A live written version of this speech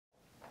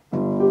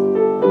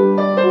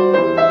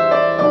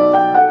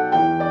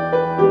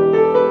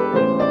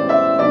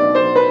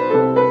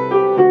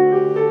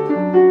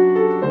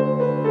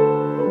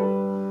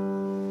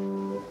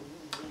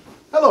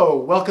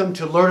Welcome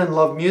to Learn and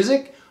Love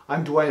Music.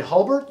 I'm Duane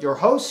Hulbert, your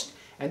host,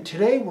 and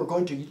today we're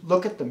going to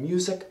look at the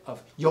music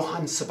of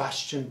Johann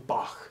Sebastian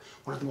Bach,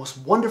 one of the most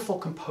wonderful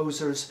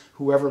composers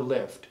who ever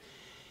lived.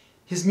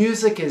 His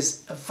music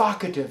is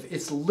evocative,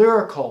 it's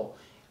lyrical,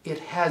 it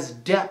has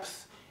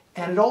depth,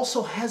 and it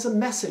also has a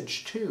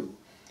message too.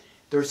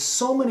 There's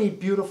so many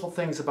beautiful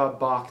things about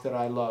Bach that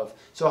I love.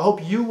 So I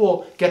hope you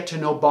will get to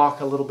know Bach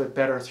a little bit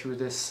better through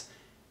this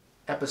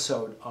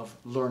episode of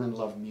Learn and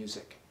Love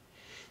Music.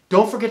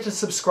 Don't forget to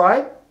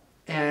subscribe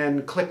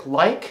and click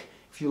like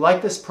if you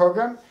like this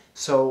program.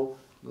 So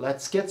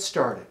let's get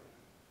started.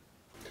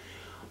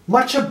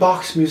 Much of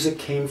Bach's music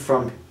came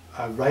from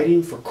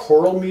writing for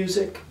choral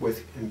music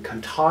and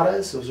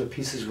cantatas. Those are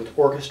pieces with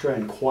orchestra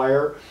and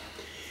choir.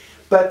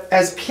 But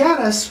as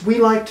pianists, we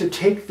like to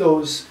take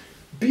those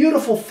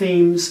beautiful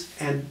themes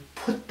and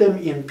put them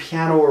in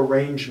piano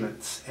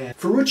arrangements. And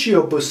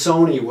Ferruccio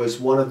Busoni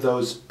was one of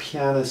those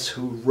pianists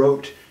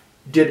who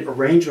did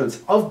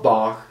arrangements of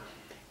Bach.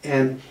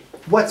 And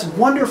what's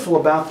wonderful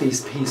about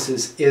these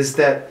pieces is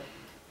that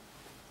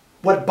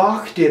what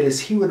Bach did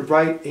is he would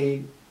write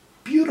a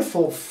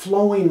beautiful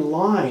flowing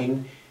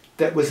line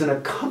that was an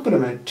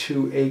accompaniment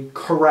to a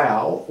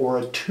chorale or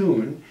a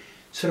tune,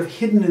 sort of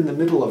hidden in the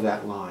middle of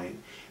that line.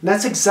 And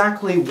that's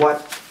exactly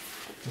what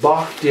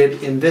Bach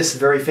did in this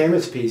very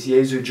famous piece,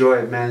 Jesu, Joy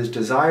of Man's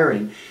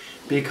Desiring,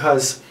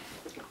 because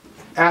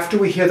after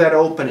we hear that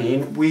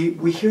opening,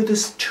 we hear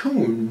this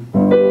tune.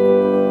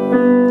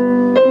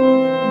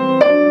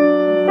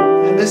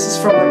 And this is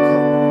from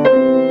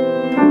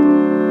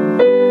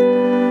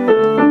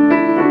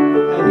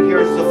and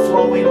here's the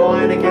flowing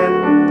line again.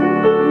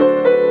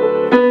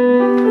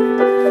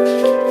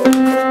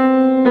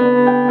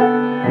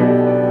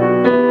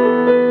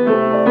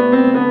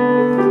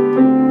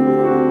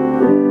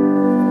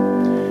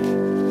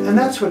 And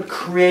that's what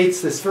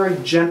creates this very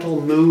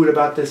gentle mood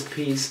about this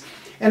piece.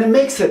 And it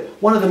makes it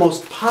one of the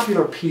most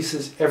popular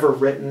pieces ever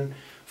written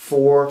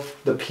for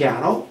the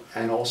piano,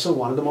 and also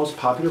one of the most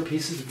popular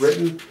pieces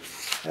written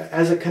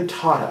as a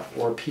cantata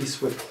or a piece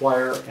with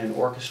choir and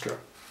orchestra.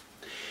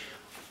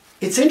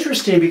 It's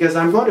interesting because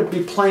I'm going to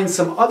be playing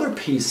some other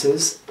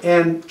pieces,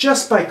 and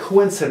just by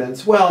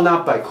coincidence, well,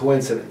 not by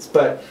coincidence,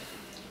 but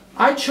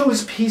I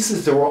chose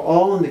pieces that were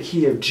all in the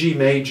key of G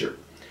major.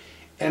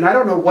 And I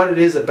don't know what it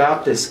is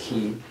about this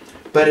key,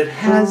 but it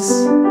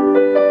has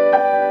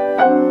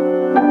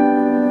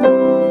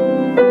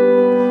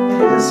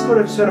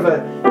sort of a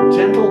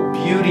gentle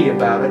beauty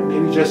about it,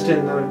 maybe just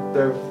in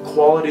the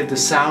quality of the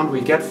sound we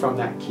get from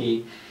that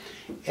key.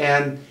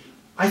 And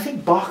I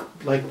think Bach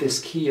liked this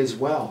key as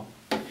well.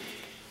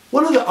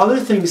 One of the other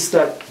things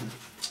that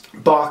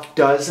Bach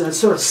does, and it's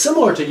sort of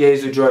similar to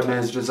Jesu, Joy of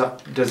Man's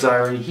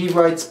Desiring, he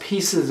writes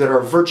pieces that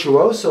are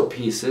virtuoso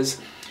pieces.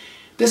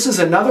 This is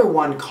another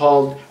one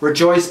called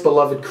Rejoice,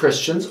 Beloved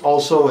Christians,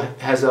 also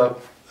has a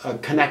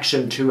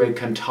connection to a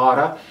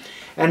cantata.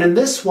 And in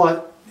this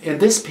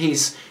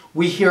piece,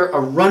 we hear a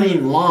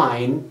running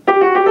line.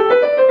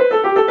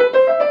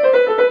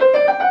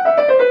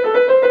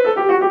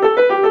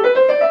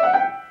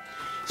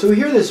 So we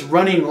hear this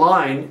running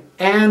line,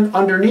 and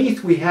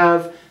underneath we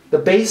have the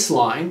bass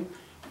line,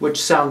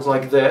 which sounds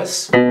like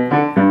this.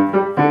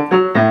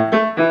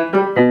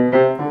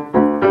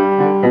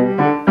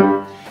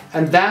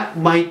 And that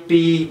might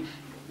be,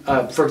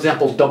 for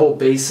example, double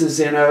basses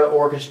in an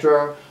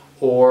orchestra,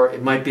 or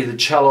it might be the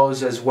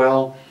cellos as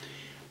well.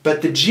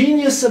 But the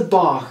genius of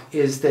Bach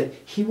is that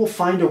he will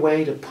find a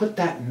way to put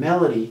that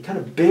melody, kind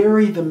of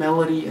bury the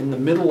melody in the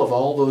middle of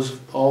those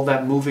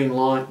moving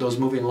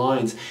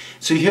lines.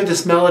 So you hear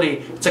this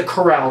melody, it's a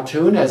chorale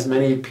tune, as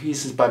many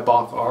pieces by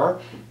Bach are.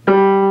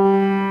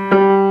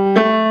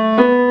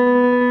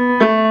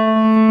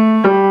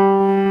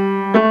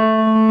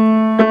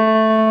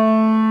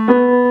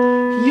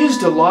 He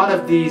used a lot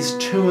of these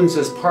tunes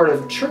as part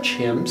of church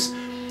hymns,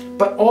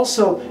 but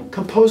also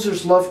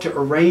composers love to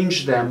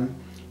arrange them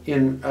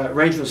in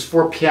arrangements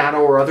for piano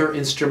or other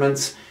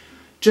instruments,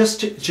 just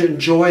to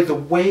enjoy the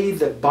way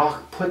that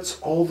Bach puts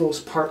all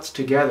those parts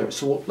together.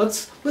 So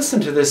let's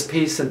listen to this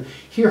piece and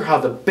hear how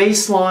the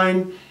bass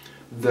line,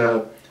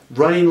 the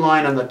running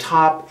line on the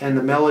top, and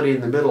the melody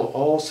in the middle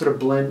all sort of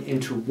blend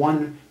into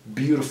one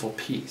beautiful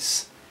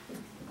piece.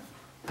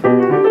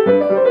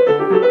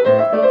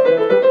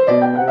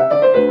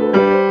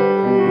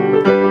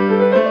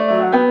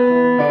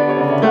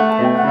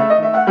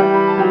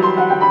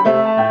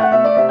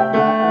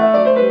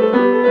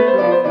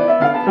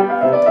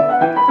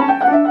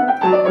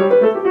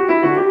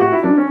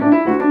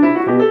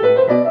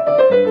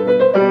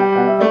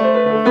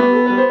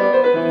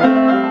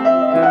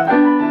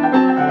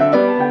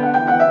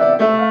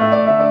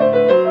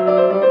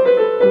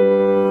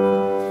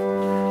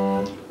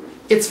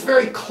 It's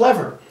very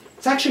clever.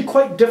 It's actually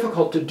quite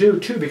difficult to do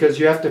too, because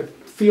you have to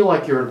feel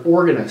like you're an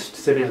organist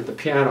sitting at the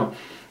piano.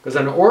 Because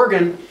on an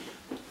organ,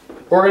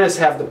 organists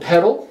have the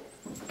pedal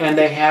and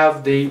they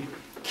have the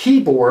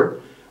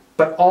keyboard,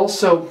 but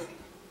also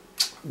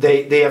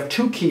they have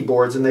two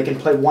keyboards and they can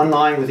play one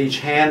line with each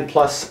hand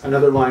plus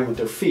another line with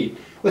their feet.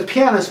 With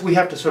pianists, we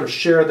have to sort of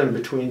share them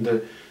between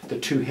the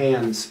two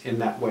hands in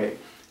that way.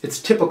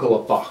 It's typical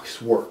of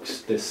Bach's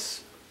works,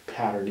 this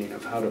patterning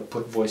of how to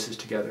put voices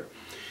together.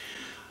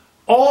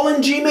 All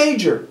in G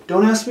major.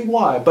 Don't ask me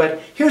why,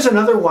 but here's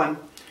another one.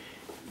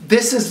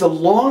 This is the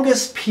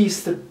longest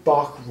piece that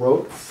Bach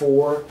wrote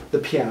for the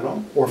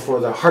piano, or for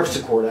the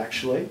harpsichord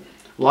actually.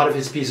 A lot of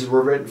his pieces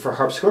were written for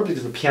harpsichord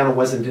because the piano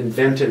wasn't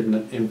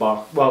invented in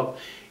Bach. Well,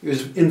 it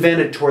was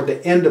invented toward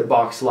the end of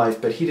Bach's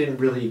life, but he didn't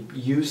really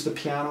use the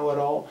piano at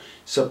all.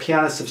 So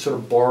pianists have sort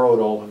of borrowed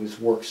all of his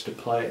works to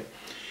play.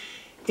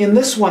 In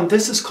this one,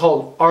 this is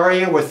called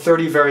Aria with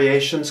 30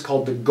 variations,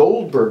 called the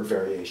Goldberg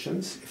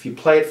Variations. If you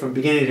play it from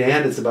beginning to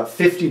end, it's about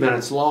 50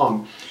 minutes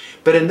long.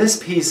 But in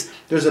this piece,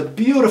 there's a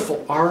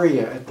beautiful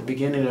aria at the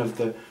beginning of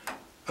it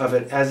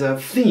as a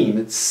theme.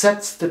 It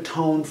sets the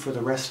tone for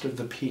the rest of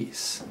the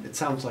piece. It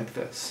sounds like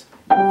this.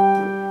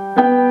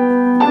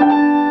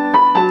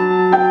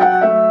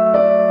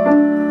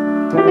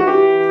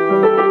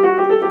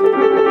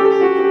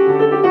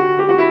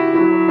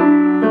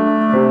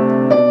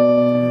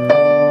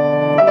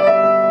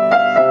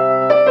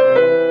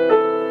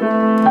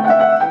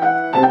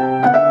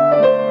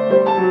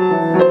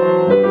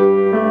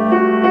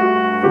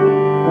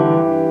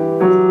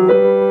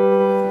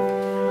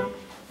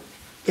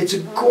 It's a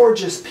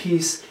gorgeous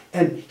piece,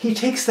 and he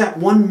takes that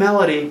one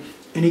melody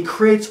and he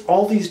creates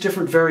all these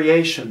different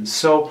variations.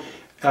 So,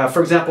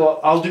 for example,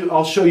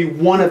 I'll show you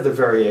one of the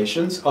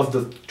variations of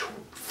the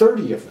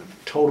 30 of them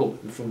total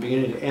from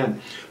beginning to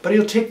end. But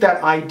he'll take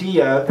that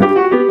idea.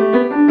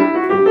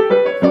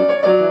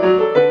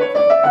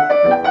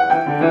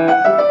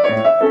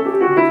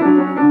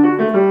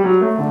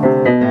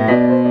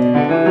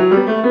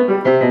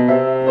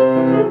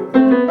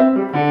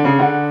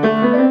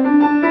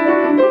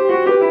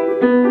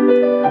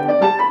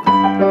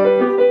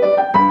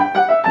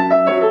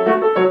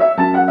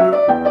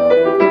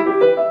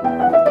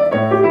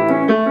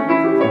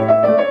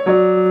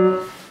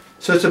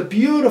 So it's a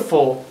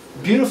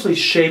beautifully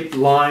shaped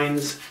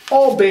lines,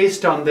 all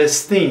based on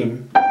this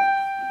theme.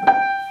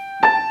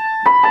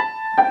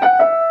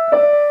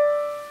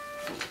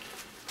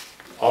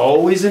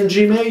 Always in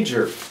G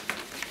major.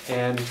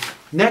 And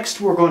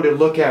next we're going to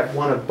look at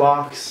one of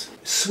Bach's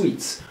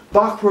suites.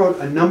 Bach wrote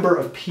a number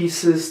of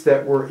pieces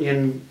that were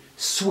in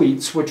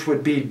suites, which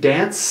would be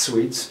dance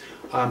suites.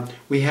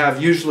 We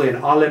have usually an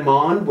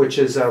Allemand, which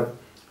is a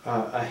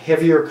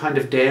heavier kind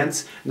of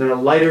dance, and then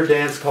a lighter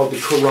dance called the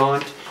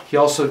Courant. He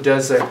also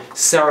does a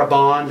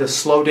sarabande, a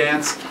slow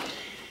dance.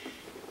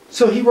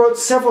 So he wrote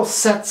several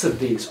sets of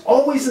these,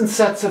 always in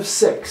sets of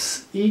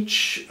 6.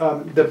 Each,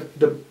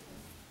 the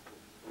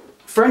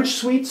French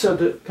suites are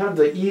the kind of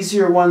the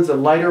easier ones, the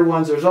lighter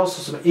ones. There's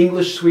also some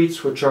English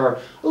suites which are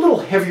a little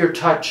heavier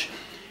touch,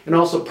 and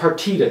also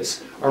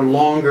partitas are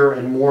longer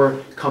and more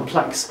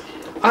complex.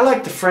 I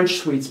like the French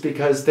suites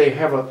because they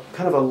have a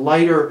kind of a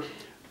lighter,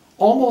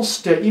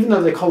 almost, even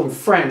though they call them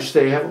French,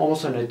 they have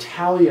almost an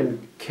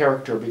Italian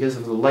character because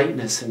of the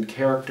lightness and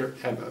character,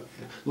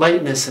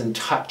 lightness and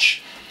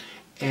touch.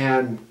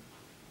 And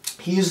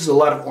he uses a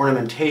lot of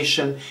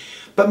ornamentation,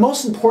 but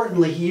most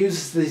importantly, he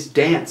uses these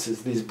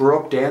dances, these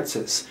Baroque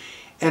dances.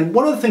 And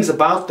one of the things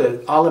about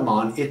the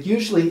Allemand, it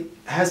usually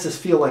has this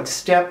feel like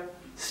step,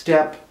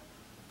 step,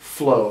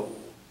 flow,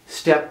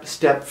 step,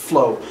 step,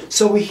 flow.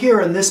 So we hear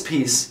in this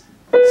piece,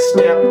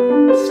 step,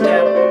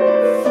 step,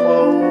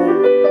 flow.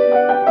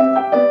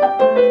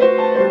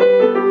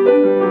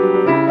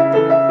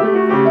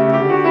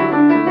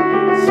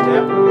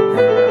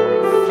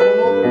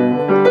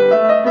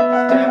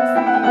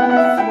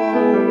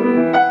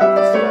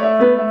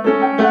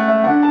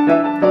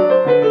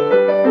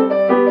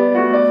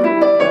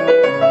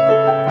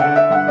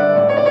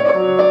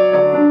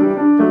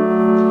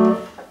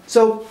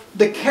 So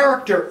the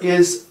character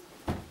is,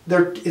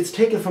 it's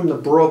taken from the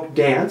Baroque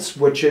dance,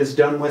 which is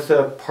done with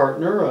a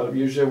partner,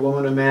 usually a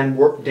woman and man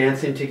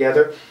dancing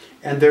together.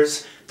 And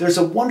there's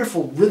a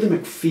wonderful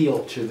rhythmic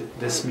feel to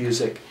this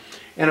music.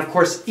 And of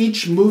course,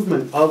 each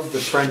movement of the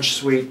French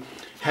suite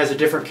has a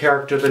different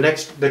character.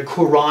 The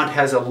Courant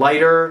has a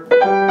lighter.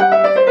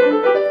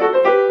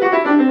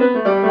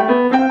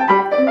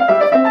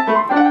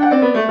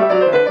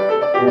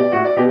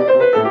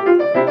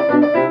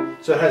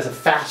 So it has a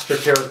faster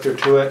character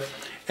to it.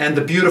 And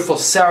the beautiful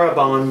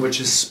sarabande, which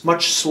is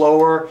much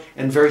slower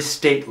and very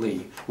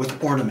stately,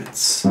 with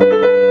ornaments. In 3,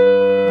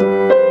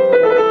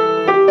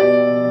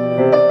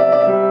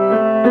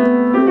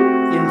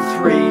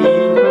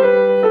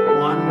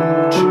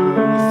 1, 2,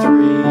 3,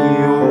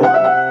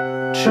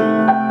 1, 2,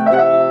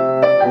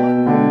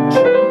 1,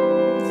 2,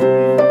 3.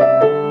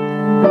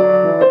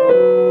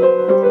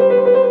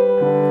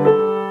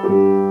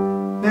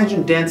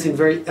 Imagine dancing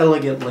very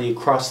elegantly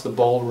across the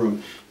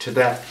ballroom to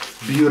that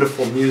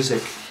beautiful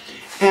music.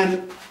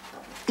 And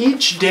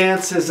each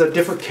dance is a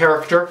different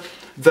character.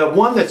 The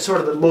one that's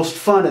sort of the most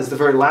fun is the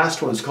very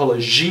last one. It's called a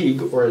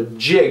jig, or a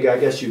jig, I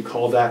guess you'd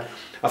call that.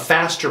 A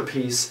faster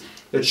piece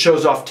that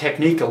shows off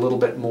technique a little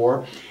bit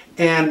more.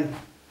 And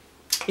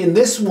in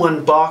this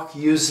one, Bach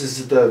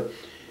uses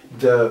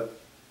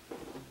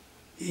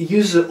he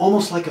uses it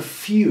almost like a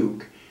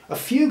fugue. A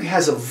fugue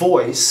has a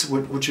voice,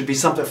 which would be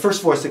something, the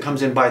first voice that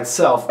comes in by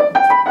itself.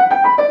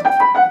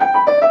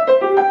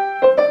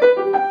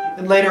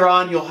 And later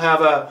on you'll have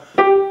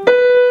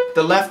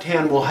the left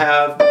hand will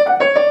have,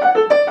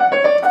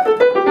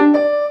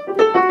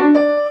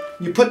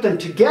 you put them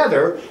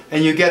together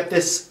and you get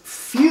this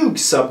fugue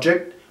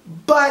subject,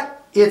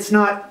 but it's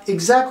not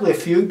exactly a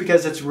fugue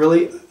because it's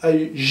really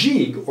a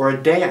gigue or a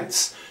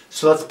dance.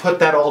 So let's put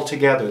that all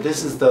together.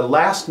 This is the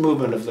last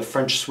movement of the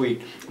French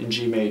suite in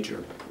G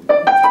major.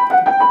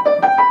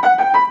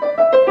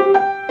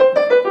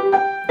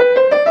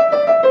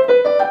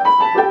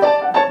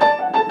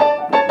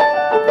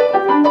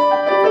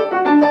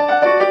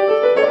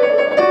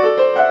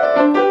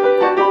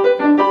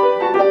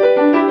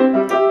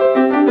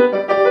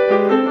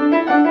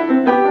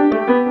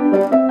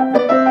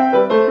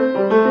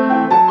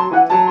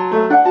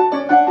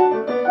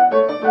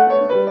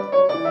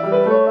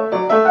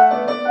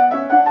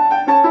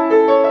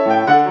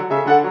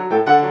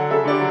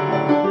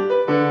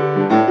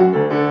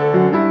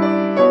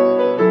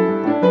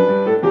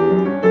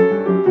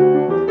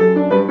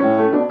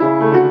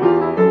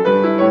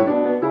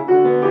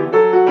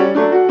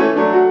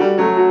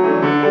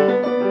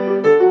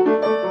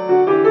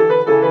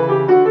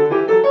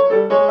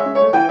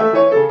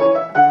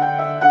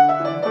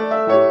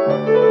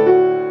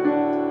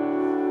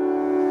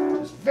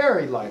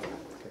 Very lively.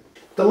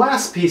 The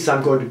last piece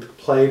I'm going to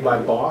play by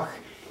Bach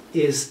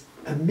is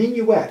a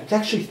minuet. It's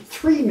actually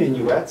 3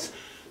 minuets,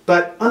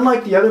 but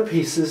unlike the other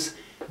pieces,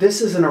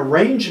 this is an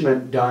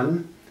arrangement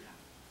done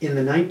in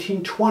the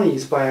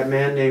 1920s by a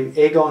man named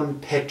Egon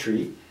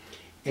Petri,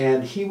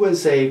 and he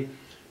was a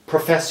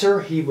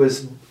professor. He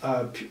was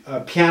a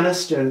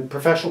pianist and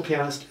professional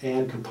pianist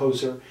and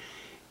composer,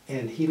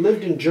 and he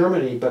lived in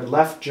Germany but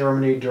left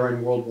Germany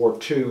during World War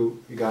II.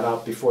 He got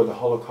out before the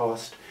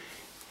Holocaust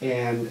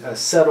and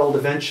settled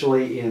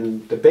eventually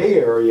in the Bay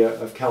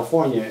Area of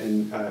California,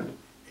 and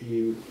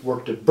he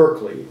worked at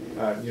Berkeley,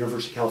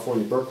 University of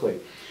California, Berkeley.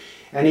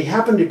 And he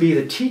happened to be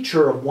the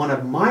teacher of one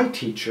of my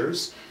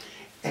teachers,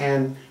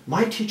 and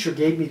my teacher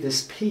gave me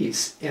this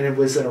piece, and it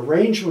was an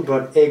arrangement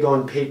by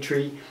Egon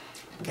Petri,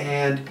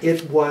 and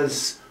it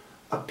was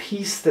a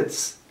piece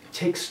that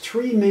takes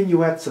 3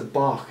 minuets of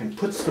Bach and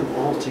puts them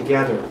all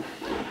together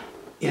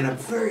in a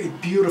very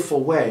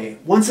beautiful way.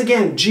 Once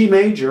again, G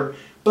major.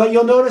 But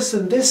you'll notice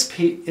in this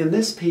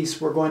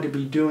piece we're going to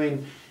be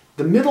doing,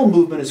 the middle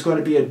movement is going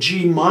to be a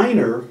G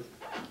minor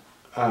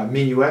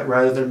minuet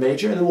rather than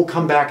major, and then we'll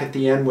come back at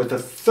the end with a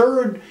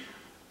 3rd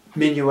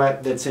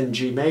minuet that's in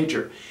G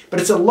major. But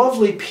it's a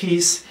lovely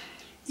piece.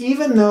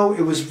 Even though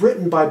it was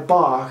written by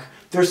Bach,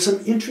 there's some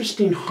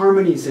interesting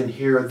harmonies in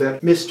here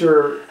that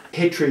Mr.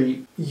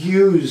 Petri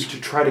used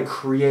to try to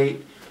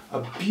create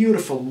a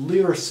beautiful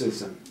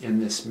lyricism in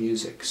this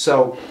music.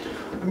 So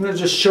I'm going to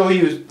just show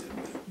you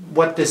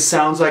what this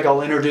sounds like.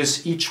 I'll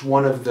introduce each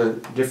one of the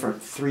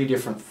 3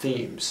 different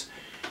themes.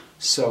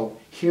 So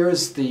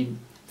here's the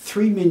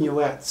 3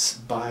 minuets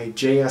by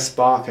J.S.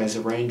 Bach as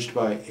arranged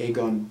by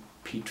Egon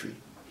Petri.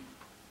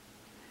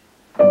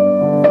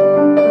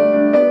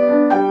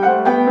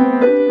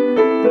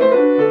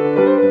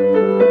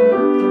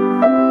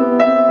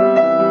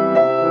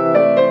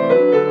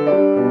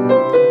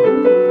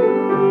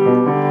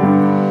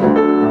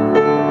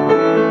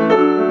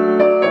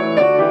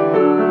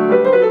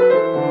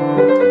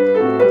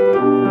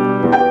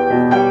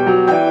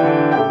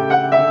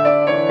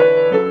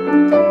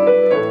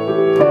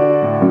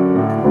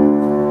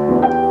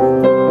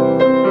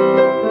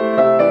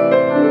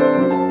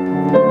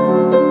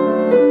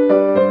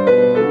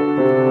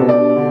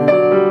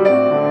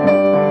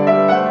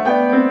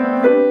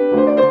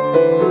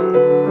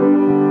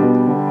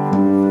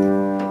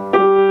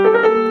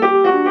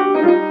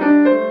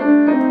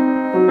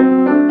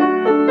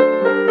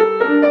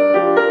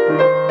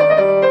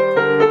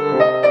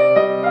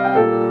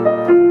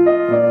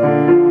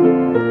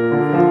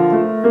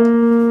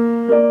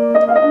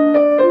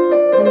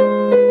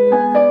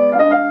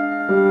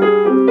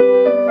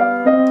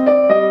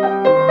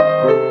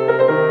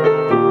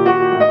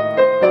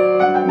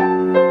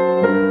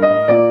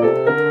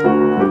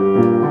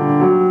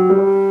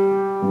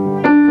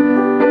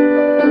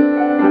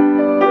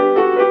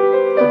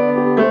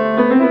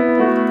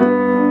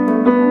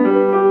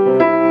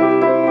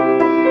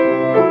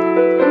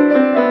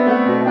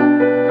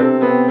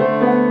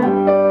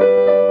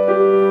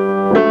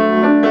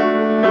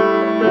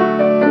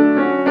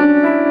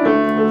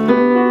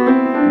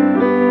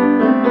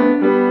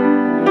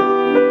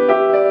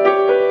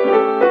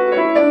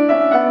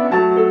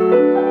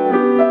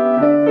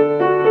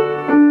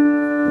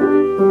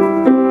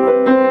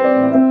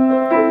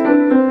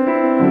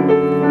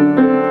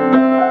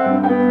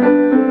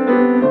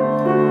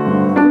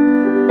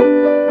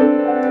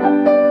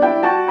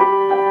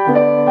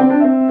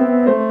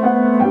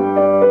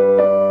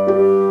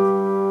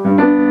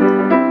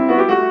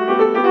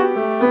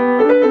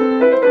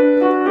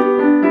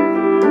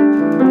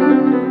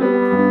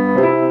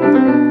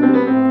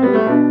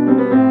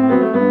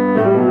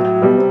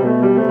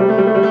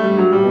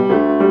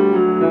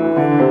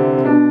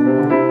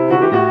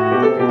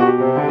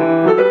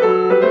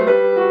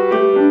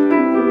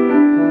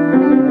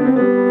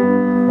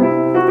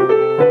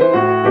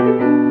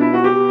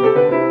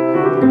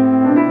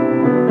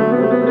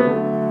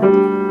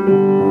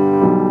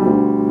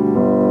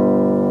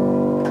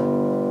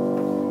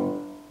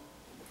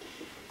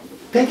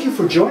 Thank you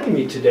for joining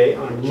me today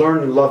on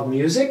Learn and Love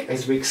Music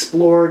as we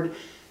explored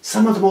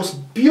some of the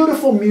most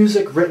beautiful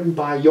music written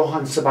by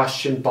Johann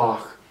Sebastian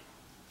Bach,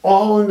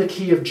 all in the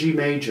key of G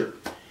major.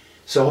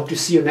 So I hope to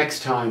see you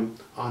next time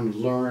on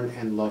Learn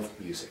and Love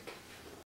Music.